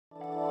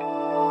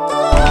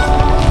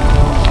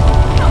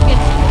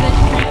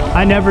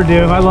I never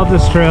do. I love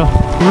this trail.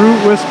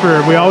 Root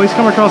Whisperer. We always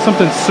come across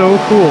something so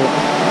cool.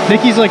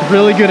 Nikki's like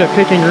really good at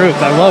picking roots.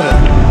 I love it.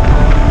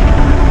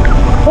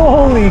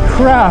 Holy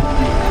crap.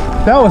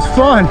 That was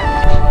fun.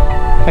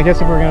 I guess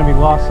if we're gonna be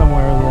lost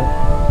somewhere,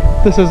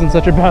 that this isn't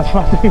such a bad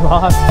spot to be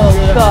lost. Oh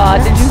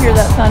God, did you hear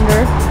that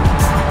thunder?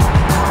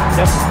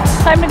 Yep.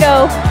 Time to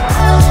go.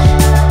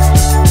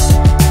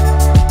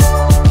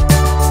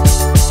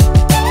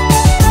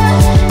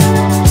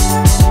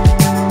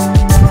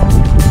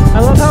 I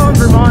love how in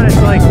Vermont it's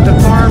like the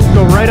farms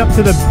go right up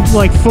to the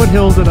like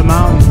foothills of the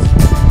mountains.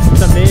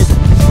 It's amazing.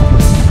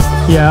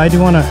 Yeah, I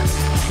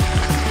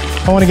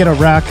want to get a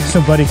rack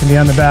so Buddy can be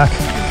on the back.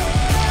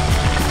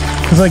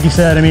 Because like you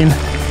said, I mean,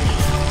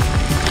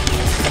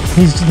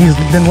 he's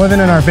been living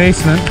in our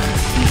basement,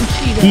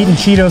 eating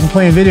Cheetos and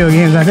playing video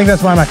games. And I think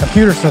that's why my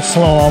computer's so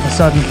slow all of a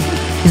sudden.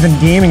 He's been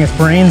gaming his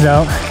brains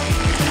out.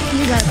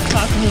 You guys are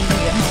talking to me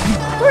at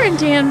home. We're in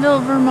Danville,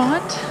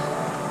 Vermont,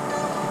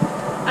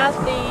 at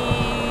the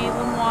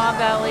Lamoille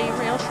Valley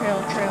Rail Trail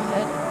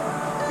trailhead.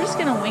 We're just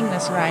gonna wing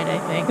this ride, I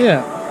think.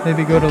 Yeah,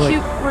 maybe go to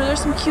like... Where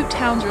there's some cute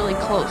towns really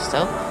close,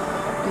 so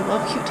we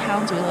love cute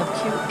towns, we love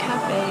cute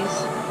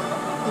cafes,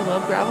 we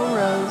love gravel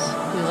roads,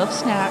 we love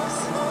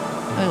snacks,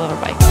 and we love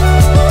our bikes.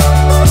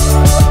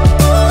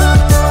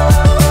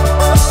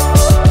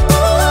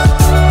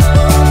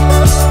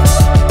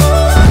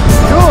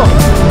 Cool!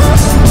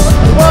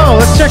 Whoa,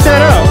 let's check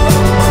that out.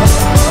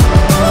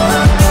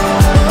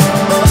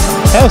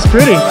 That was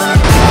pretty.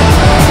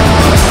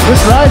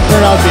 This ride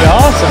turned out to be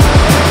awesome.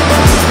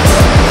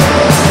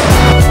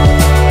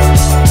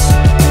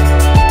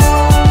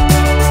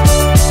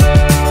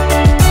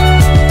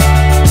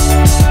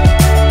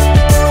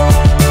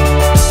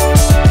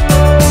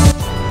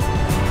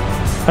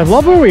 I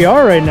love where we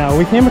are right now.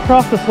 We came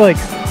across this like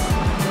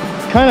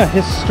kind of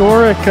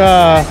historic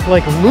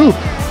like loop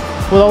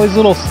with all these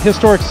little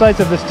historic sites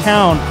of this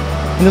town,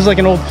 and there's like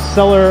an old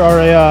cellar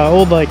or a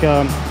old like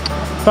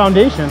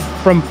foundation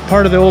from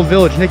part of the old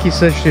village. Nikki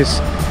says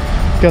she's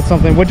got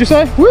something. What'd you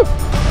say? Woo! There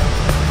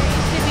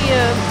used to be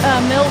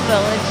a mill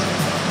village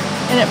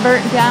and it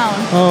burnt down.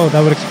 Oh,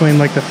 that would explain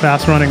like the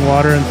fast running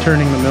water and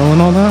turning the mill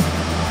and all that.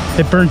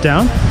 It burnt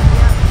down?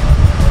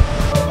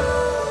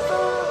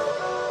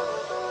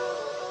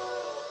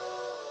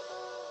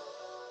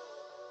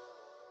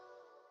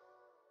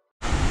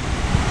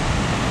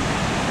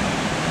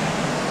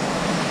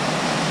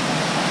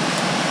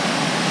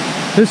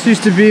 This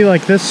used to be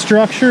like this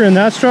structure, and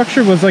that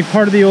structure was like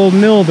part of the old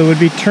mill that would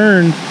be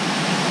turned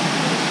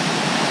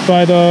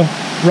by the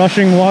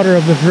rushing water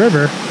of this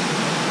river.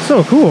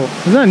 So cool.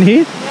 Isn't that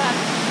neat? Yeah.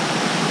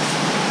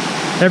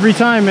 Every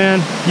time, man,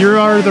 you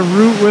are the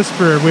root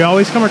whisperer. We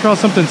always come across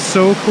something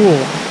so cool.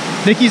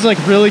 Nikki's like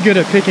really good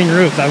at picking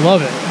roots. I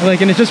love it.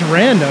 Like, and it's just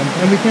random,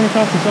 and we came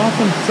across this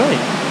awesome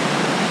site.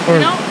 Or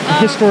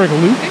historic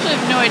loop. We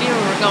actually have no idea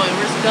where we're going.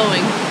 We're just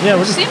going. Yeah,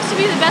 which seems to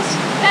be the best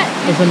bet.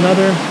 There's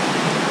another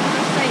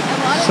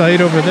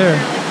site over there.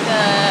 Like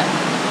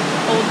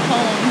the old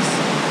homes.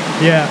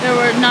 Yeah. There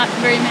were not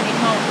very many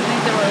homes. I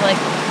think there were like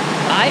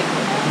 5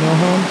 mill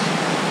homes.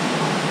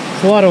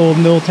 It's a lot of old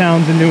mill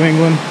towns in New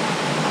England.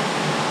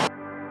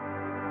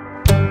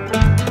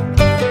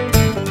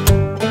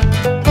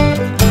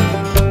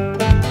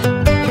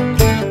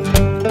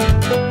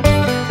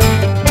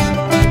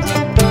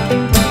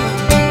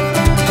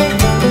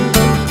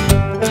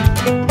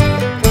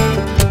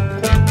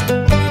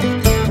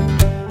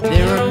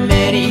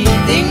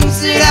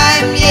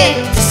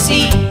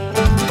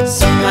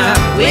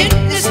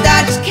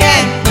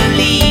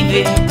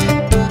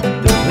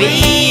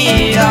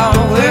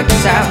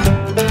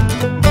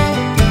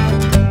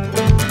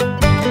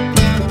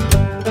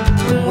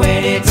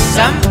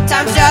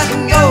 Sometimes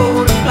doesn't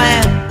go to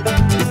plan.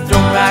 You're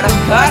thrown right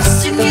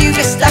across and you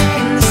get stuck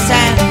in the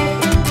sand.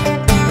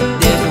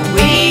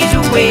 There's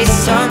a way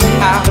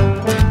somehow.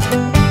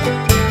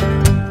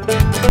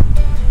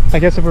 I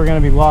guess if we're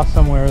gonna be lost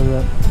somewhere,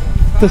 that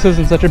this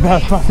isn't such a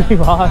bad spot to be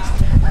lost.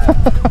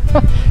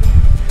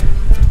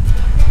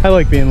 I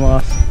like being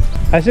lost.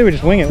 I say we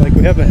just wing it like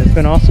we have been. It's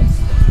been awesome.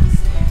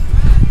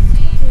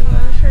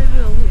 I'm trying to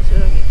do a loop so we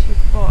don't get too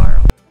far.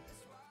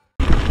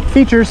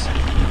 Features.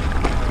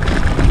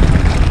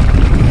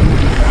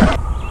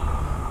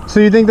 So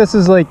you think this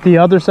is like the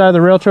other side of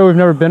the rail trail we've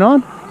never been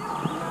on?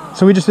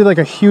 So we just did like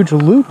a huge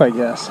loop, I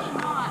guess.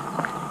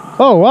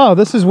 Oh wow,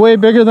 this is way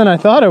bigger than I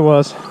thought it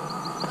was.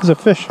 There's a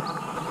fish.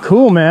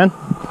 Cool, man.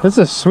 This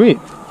is sweet.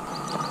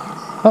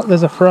 Oh,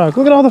 there's a frog.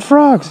 Look at all the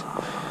frogs.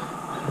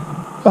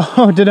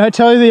 Oh, did I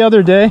tell you the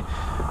other day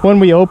when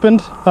we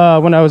opened,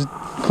 when I was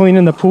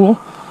cleaning the pool,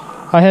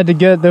 I had to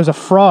get, there's a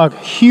frog,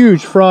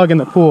 huge frog in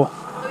the pool.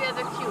 Oh yeah,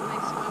 they're cute when they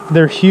swim.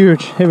 They're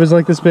huge. It was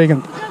like this big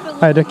and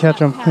I had to catch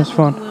them. It was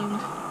fun.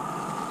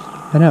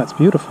 I know, it's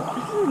beautiful.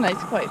 This is a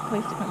nice quiet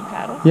place to come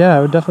paddle. Yeah, I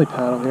would definitely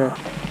paddle here.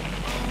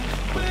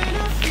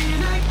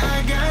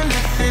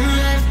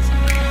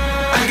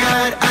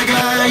 I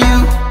got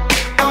you.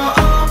 Oh,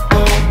 oh,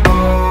 oh,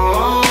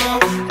 oh.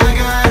 I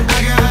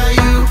got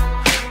you.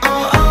 Oh,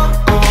 oh,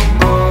 oh,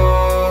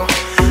 oh.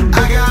 I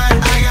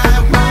got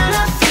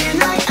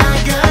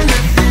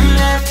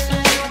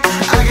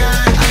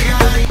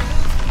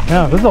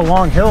This is a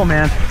long hill,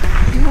 man.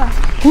 Yeah.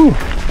 Whew.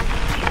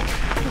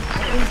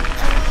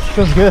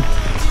 Feels good.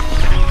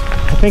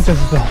 I think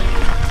this is the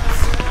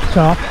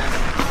top.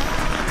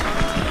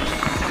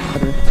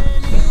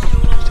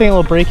 Just taking a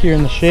little break here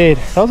in the shade.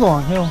 That was a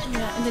long hill.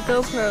 Yeah, and the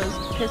GoPro's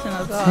pissing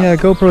us off. Yeah,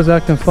 GoPro's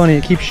acting funny.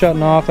 It keeps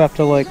shutting off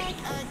after like,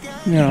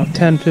 you know,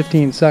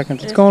 10-15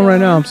 seconds. It's going right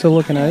now. I'm still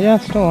looking at it. Yeah,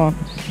 it's still on.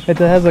 It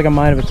has like a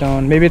mind of its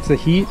own. Maybe it's the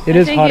heat. It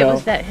is hot out. I think it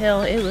was that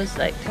hill. It was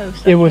like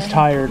toast. It was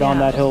tired on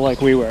that hill like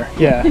we were.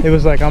 Yeah, it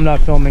was like, I'm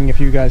not filming if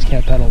you guys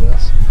can't pedal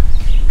this.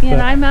 Yeah,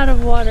 and I'm out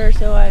of water,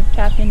 so I've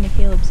tapped into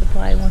Caleb's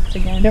supply once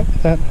again. Yep,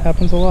 that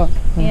happens a lot.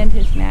 And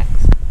his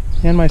snacks.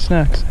 And my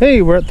snacks.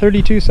 Hey, we're at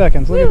 32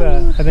 seconds. Look at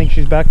that. I think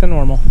she's back to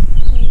normal.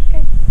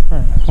 Okay. All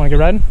right, want to get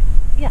riding?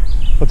 Yeah.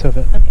 Let's hoof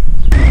it. Okay.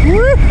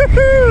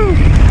 Woohoo!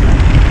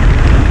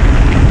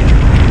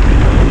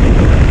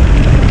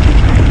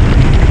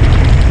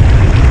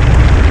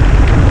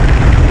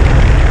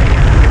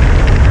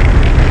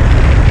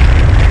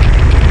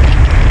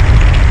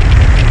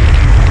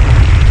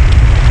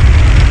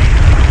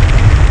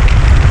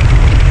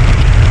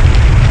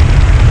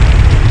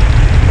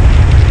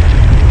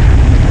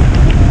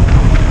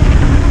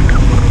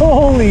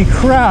 Holy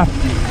crap,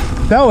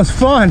 that was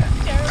fun. I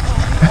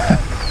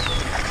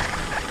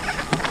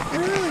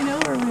don't really know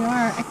where we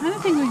are. I kind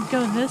of think we could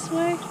go this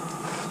way.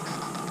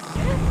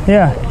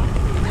 Yeah.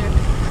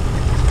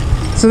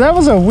 So that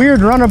was a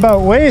weird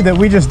runabout way that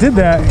we just did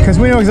that, because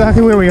we know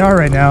exactly where we are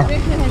right now.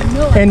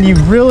 And you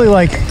really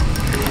like,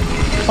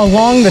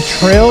 along the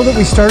trail that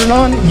we started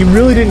on, you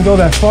really didn't go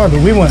that far,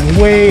 but we went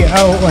way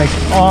out like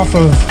off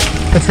of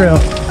the trail.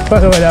 By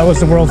the way, that was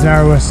the world's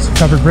narrowest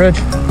covered bridge.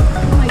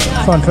 Oh my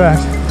God. Fun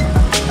fact.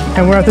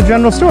 And we're at the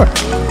general store.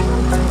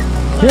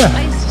 Yeah.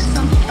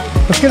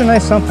 Let's get a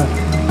nice something.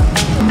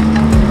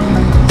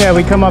 Yeah,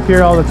 we come up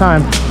here all the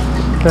time.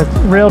 The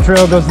rail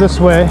trail goes this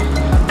way.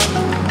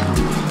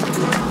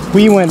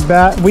 We went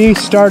back, we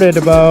started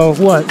about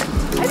what?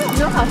 I don't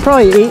know how.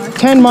 Probably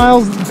 10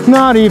 miles,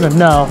 not even,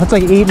 no. It's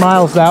like 8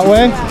 miles that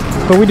way.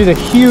 But we did a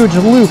huge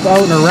loop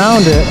out and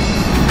around it.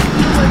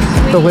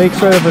 The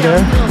lake's right over there.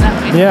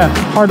 Yeah,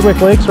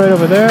 Hardwick Lake's right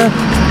over there.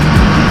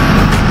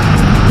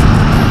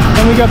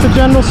 And we got the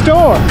general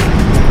store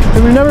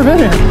that we've never been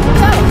in.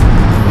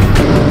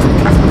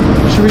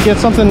 Should we get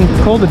something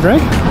cold to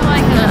drink?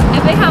 Like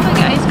if they have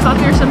like iced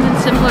coffee or something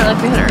similar like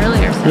we had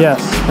earlier. So. Yes,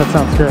 that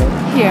sounds great.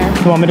 Here.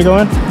 You want me to go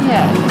in?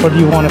 Yeah. Or do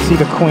you want to see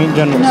the quaint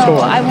general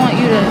store? No, I want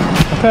you to.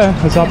 Okay,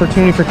 it's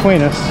opportunity for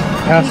quaintness.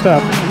 Passed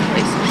up.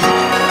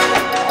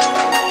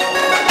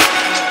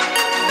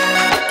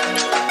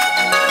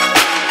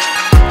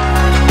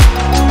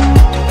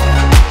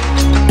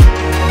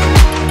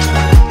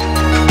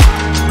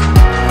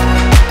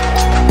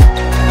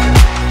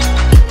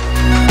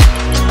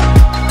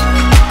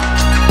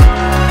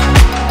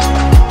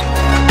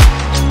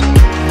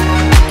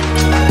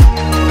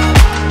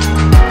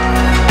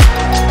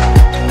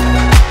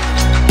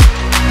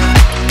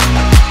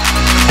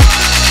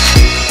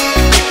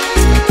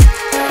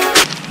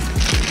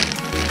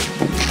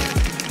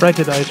 Right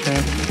to the ice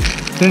cream.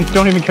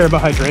 Don't even care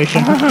about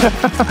hydration.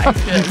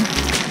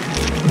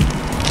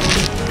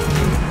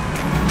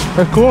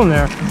 They're cool in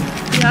there.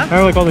 Yeah.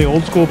 I like all the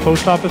old school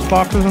post office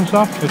boxes and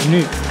stuff. It's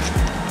neat.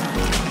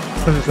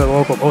 Because it's a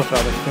local post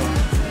office too.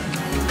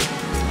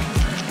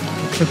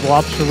 There's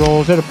lobster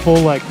rolls. They had a full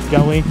like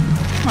deli.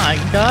 Oh my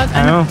God.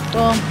 I know.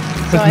 Well,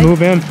 let's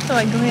move in. So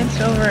I glanced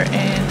over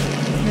and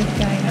this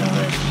guy had all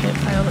this shit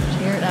piled up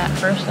here. At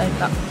first I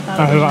thought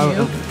it was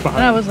you.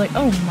 And I was like,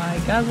 oh my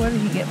God, what did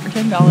he get for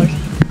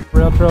 $10?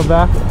 Rail trail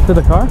back to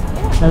the car?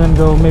 Yeah. And then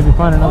go maybe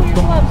find another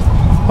spot.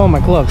 Oh, my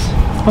gloves.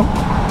 Oh,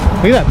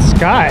 look at that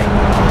sky.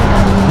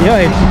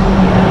 Yikes.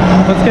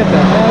 Let's get the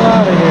hell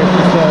out of here,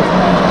 she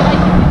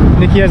says.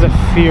 Nikki has a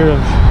fear of...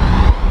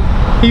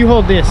 You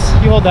hold this.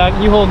 You hold that.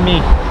 You hold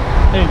me.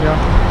 There you go.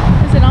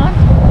 Is it on?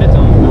 It's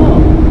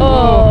on.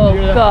 Oh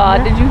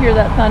God, did you hear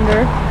that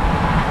thunder?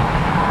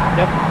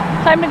 Yep.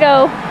 Time to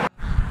go.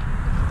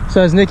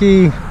 So as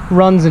Nikki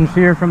runs in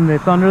fear from the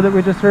thunder that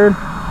we just heard,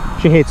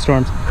 she hates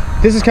storms.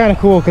 This is kind of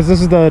cool because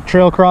this is the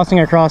trail crossing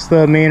across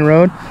the main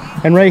road.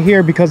 And right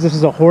here, because this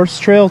is a horse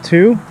trail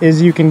too, is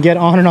you can get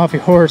on and off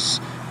your horse,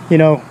 you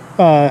know,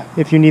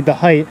 if you need the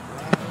height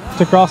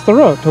to cross the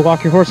road, to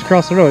walk your horse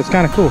across the road. It's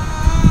kind of cool.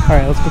 All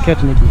right, let's go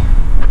catch Nikki.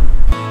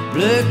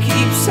 Blood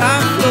keeps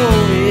on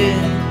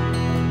flowing.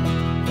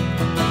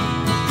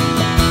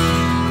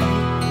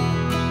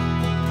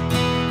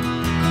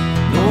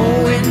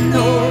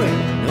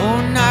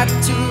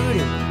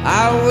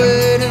 I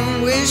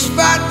wouldn't wish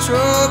for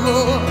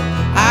trouble.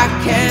 I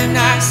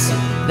cannot see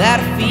that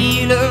I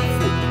feel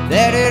afraid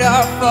that it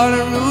all fall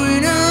and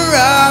ruin and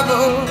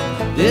rubble.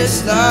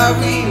 This love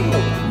we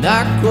hope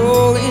not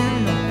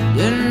growing old,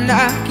 and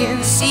I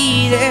can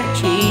see that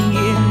changing.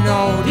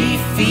 All the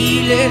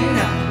feeling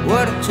now,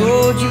 what I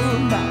told you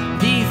about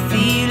the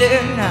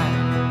feeling now.